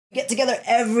Get together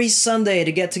every Sunday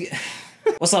to get to.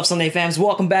 What's up, Sunday fams?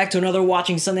 Welcome back to another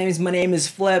Watching Sundays. My name is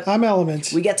Flip. I'm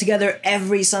Element. We get together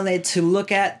every Sunday to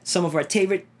look at some of our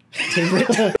favorite.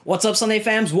 What's up, Sunday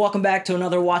fams? Welcome back to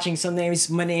another Watching Sundays.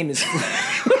 My name is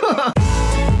Flip.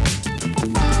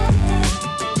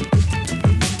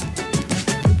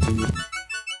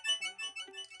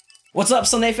 What's up,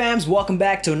 Sunday fams? Welcome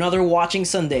back to another Watching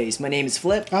Sundays. My name is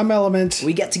Flip. I'm Element.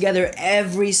 We get together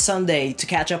every Sunday to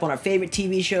catch up on our favorite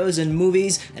TV shows and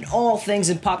movies and all things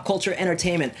in pop culture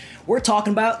entertainment. We're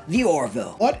talking about The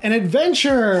Orville. What an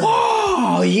adventure!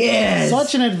 Oh, yes!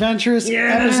 Such an adventurous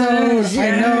episode. Yes.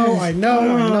 I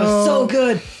know. So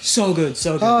good. So good.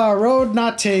 Road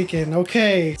not taken.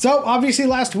 Okay. So, obviously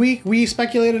last week we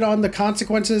speculated on the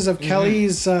consequences of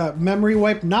Kelly's memory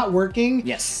wipe not working.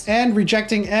 Yes. And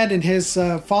rejecting Ed in his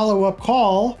follow-up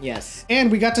call. Yes.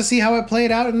 And we got to see how it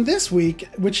played out in this week,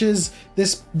 which is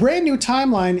this brand new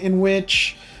timeline in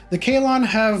which the Kalon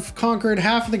have conquered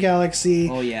half of the galaxy.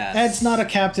 Oh, yes. Ed's not a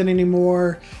captain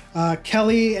anymore.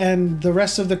 Kelly and the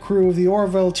rest of the crew of the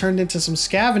Orville turned into some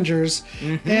scavengers.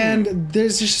 And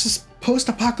there's just this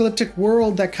post-apocalyptic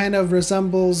world that kind of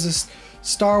resembles this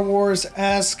Star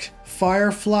Wars-esque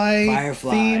Firefly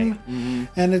theme.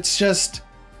 And it's just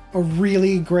a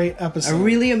really great episode. A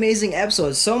really amazing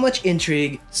episode. So much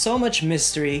intrigue, so much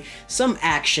mystery, some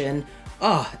action.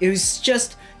 Oh, it was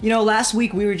just, you know, last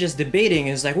week we were just debating,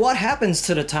 it's like, what happens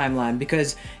to the timeline?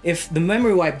 Because if the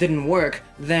memory wipe didn't work,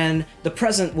 then the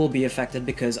present will be affected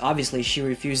because obviously she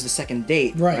refused the second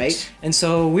date, right? And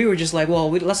so we were just like,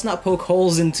 well, let's not poke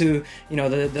holes into, you know,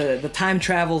 the time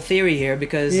travel theory here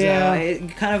because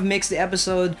it kind of makes the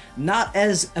episode not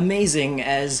as amazing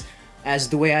as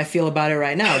the way I feel about it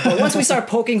right now. But once we start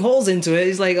poking holes into it,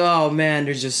 it's like, oh man,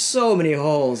 there's just so many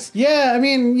holes. Yeah, I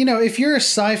mean, you know, if you're a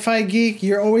sci-fi geek,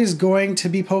 you're always going to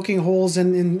be poking holes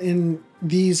in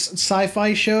these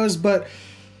sci-fi shows, but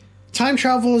time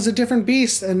travel is a different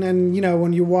beast. And you know,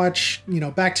 when you watch, you know,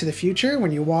 Back to the Future,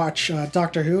 when you watch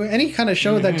Doctor Who, any kind of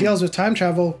show that deals with time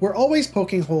travel, we're always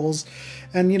poking holes.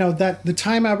 And, you know, that the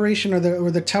time aberration or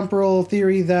the temporal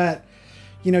theory that,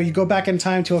 you know, you go back in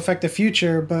time to affect the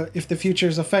future, but if the future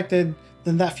is affected,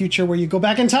 then that future where you go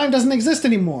back in time doesn't exist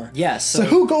anymore. Yes. So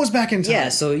who goes back in time? Yeah,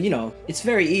 so, you know, it's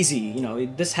very easy. You know,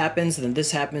 this happens, then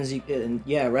this happens, and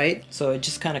yeah, right? So it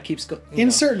just kind of keeps going.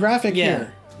 Insert graphic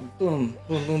here. Boom,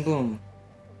 boom, boom, boom.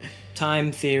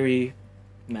 Time theory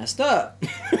messed up.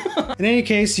 In any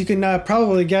case, you can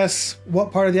probably guess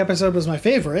what part of the episode was my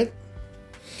favorite.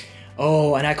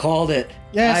 Oh, and I called it.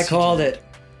 Yes. I called it.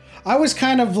 I was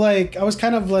kind of like,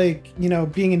 you know,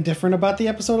 being indifferent about the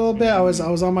episode a little bit. I was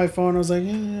on my phone. I was like,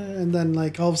 yeah. And then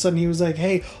like all of a sudden he was like,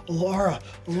 hey, Alara.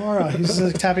 He was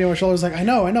like tapping on my shoulder. I was like, I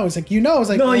know. He's like, you know. I was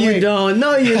like, no, you don't.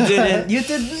 No, you didn't. You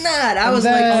did not. I was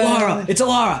like, Alara.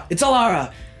 It's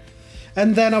Alara.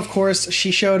 And then of course she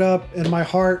showed up and my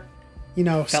heart, you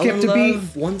know, skipped a beat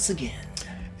once again.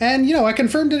 And you know, I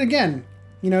confirmed it again.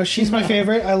 You know, she's my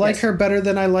favorite. I like her better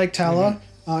than I like Tala.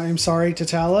 I'm sorry to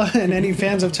Tala and any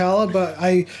fans of Tala, but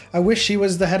I wish she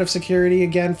was the head of security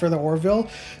again for the Orville.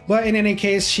 But in any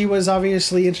case, she was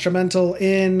obviously instrumental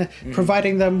in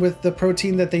providing them with the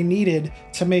protein that they needed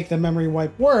to make the memory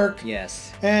wipe work.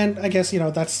 Yes. And I guess, you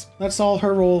know, that's all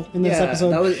her role in this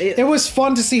episode. It was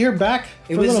fun to see her back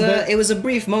for a little bit. It was a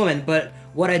brief moment, but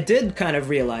what I did kind of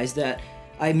realize that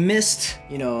I missed,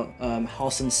 you know,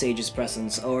 Halson Sage's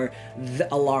presence or the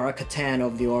Alara Katan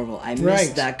of the Orville. I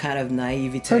missed that kind of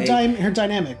naivete. Her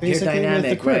dynamic, basically, with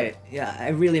the crew. Right. Yeah, I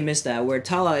really missed that. Where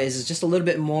Tala is just a little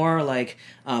bit more like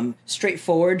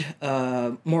straightforward,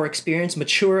 more experienced,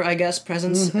 mature, I guess,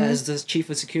 presence as the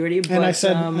chief of security. But, and I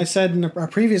said in our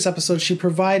previous episode, she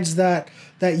provides that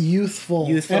youthful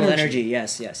energy.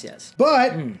 Yes.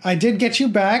 But I did get you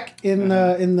back in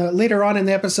the later on in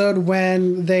the episode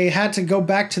when they had to go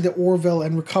back to the Orville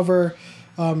and recover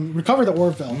the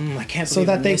Orville. I can't believe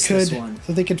I missed this one.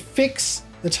 So they could fix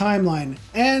the timeline.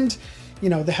 And you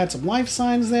know, they had some life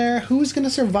signs there. Who's going to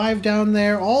survive down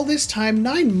there all this time?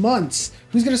 9 months.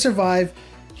 Who's going to survive?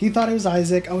 He thought it was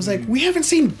Isaac. I was like, we haven't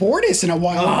seen Bortus in a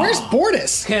while. Where's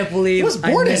Bortus? Can't believe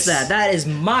I missed that. That is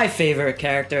my favorite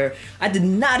character. I did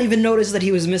not even notice that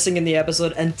he was missing in the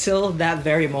episode until that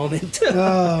very moment.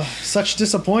 Such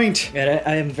disappoint. Yeah,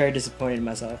 I am very disappointed in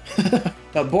myself.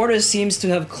 But Bortus seems to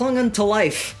have clung on to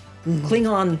life. Cling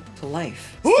on to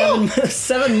life.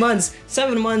 7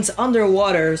 months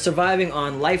underwater, surviving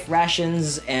on life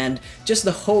rations and just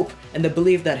the hope and the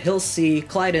belief that he'll see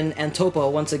Clyden and Topo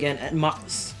once again at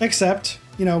Mockus. Except,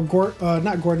 you know,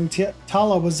 not Gordon,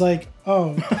 Tala was like,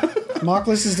 oh,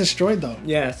 Mockless is destroyed though.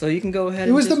 Yeah, so you can go ahead.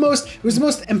 It was the most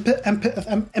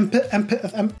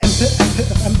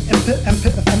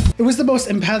most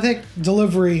empathic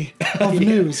delivery of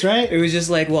news, right? It was just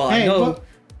like, well, Hey, I know.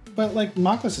 but like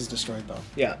Maklis is destroyed though.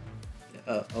 Yeah.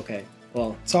 Okay.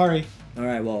 Well. Sorry. All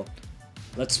right. Well,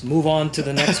 let's move on to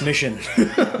the next mission.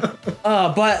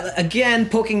 But again,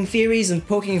 poking theories and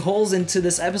poking holes into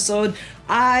this episode,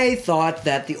 I thought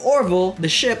that the Orville, the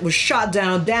ship, was shot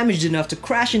down, damaged enough to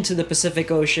crash into the Pacific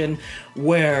Ocean,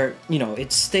 where, you know,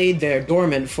 it stayed there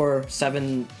dormant for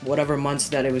 7 whatever months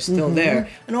that it was still there.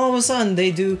 And all of a sudden,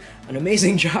 they do an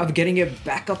amazing job getting it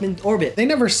back up in orbit. They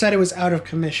never said it was out of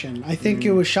commission. I think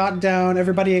it was shot down,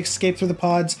 everybody escaped through the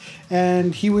pods,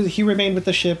 and he remained with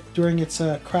the ship during its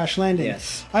crash landing.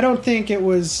 Yes. I don't think it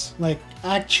was, like,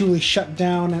 actually shut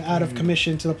down and out of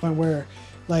commission to the point where,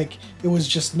 like, it was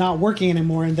just not working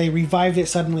anymore and they revived it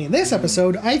suddenly in this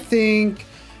episode. I think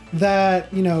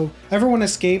that, you know, everyone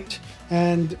escaped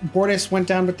and Bortus went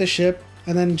down with the ship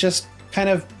and then just kind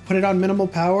of put it on minimal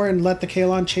power and let the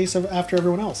Kaelon chase after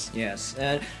everyone else. Yes,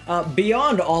 and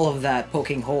beyond all of that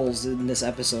poking holes in this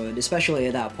episode, especially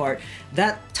at that part,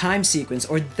 that time sequence,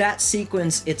 or that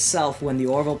sequence itself when the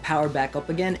Orville powered back up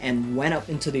again and went up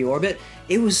into the orbit,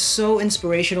 it was so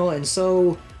inspirational and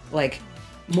so, like,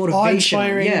 motivational.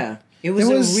 Awe-inspiring. Yeah. It was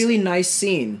a really nice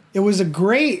scene. It was a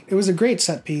great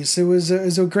set piece. It was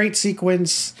a great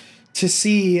sequence to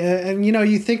see, and you know,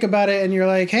 you think about it and you're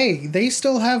like, hey, they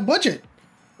still have budget.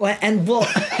 Well,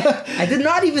 I did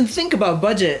not even think about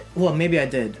budget. Well, maybe I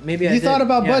did. Maybe I did. You thought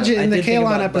about budget in the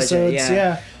Kaelon episodes, budget,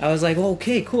 yeah. I was like, well,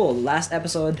 okay, cool. Last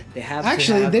episode, they have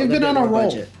actually, they've been on a roll.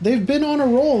 Budget. They've been on a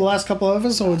roll the last couple of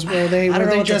episodes where they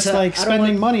just like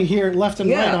spending money here left and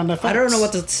right on the effects. I don't know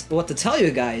what to tell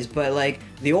you guys, but like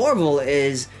the Orville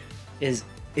is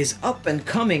up and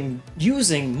coming,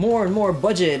 using more and more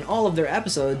budget in all of their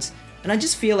episodes. And I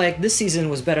just feel like this season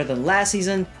was better than last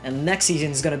season, and next season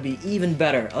is gonna be even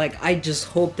better. Like, I just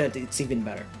hope that it's even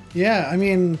better. Yeah, I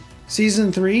mean,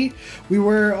 season 3, we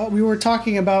were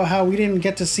talking about how we didn't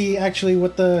get to see actually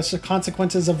what the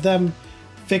consequences of them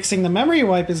fixing the memory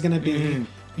wipe is gonna be.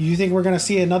 You think we're gonna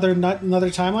see another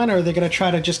timeline, or are they gonna try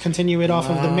to just continue it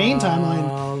off of the main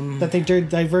timeline that they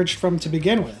diverged from to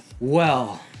begin with?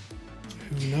 Well,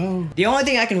 no. The only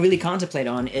thing I can really contemplate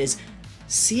on is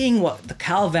seeing what the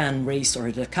Calavan race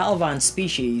or the Calavan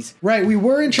species. Right, we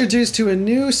were introduced to a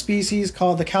new species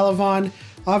called the Calavan.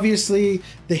 Obviously,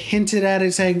 they hinted at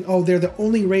it saying, oh, they're the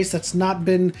only race that's not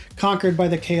been conquered by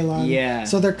the Kaelon. Yeah.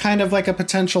 So they're kind of like a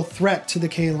potential threat to the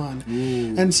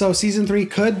Kaelon. And so season 3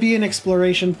 could be an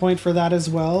exploration point for that as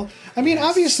well. I mean,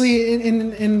 obviously,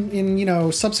 in you know,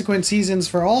 subsequent seasons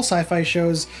for all sci-fi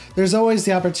shows, there's always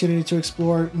the opportunity to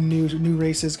explore new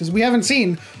races, because we haven't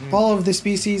seen all of the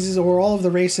species or all of the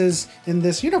races in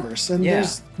this universe. And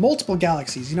there's multiple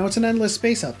galaxies. You know, it's an endless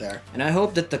space out there. And I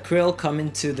hope that the Krill come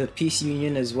into the Peace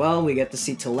Union as well. We get to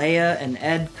see Talea and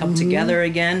Ed come together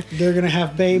again. They're gonna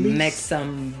have babies. Make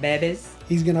some babies.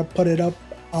 He's gonna put it up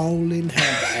all in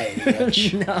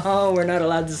heaven. No, we're not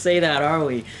allowed to say that, are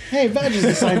we? Hey, veg is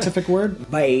the scientific word.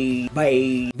 Bye.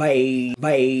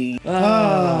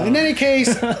 In any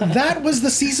case, that was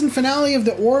the season finale of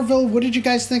the Orville. What did you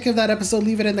guys think of that episode?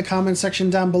 Leave it in the comment section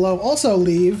down below. Also,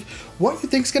 leave what you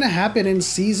think's gonna happen in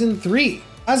season 3.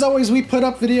 As always, we put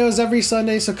up videos every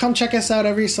Sunday, so come check us out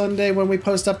every Sunday when we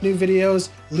post up new videos.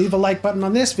 Leave a like button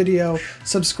on this video,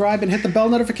 subscribe, and hit the bell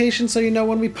notification so you know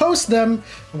when we post them. And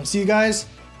we'll see you guys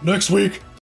next week.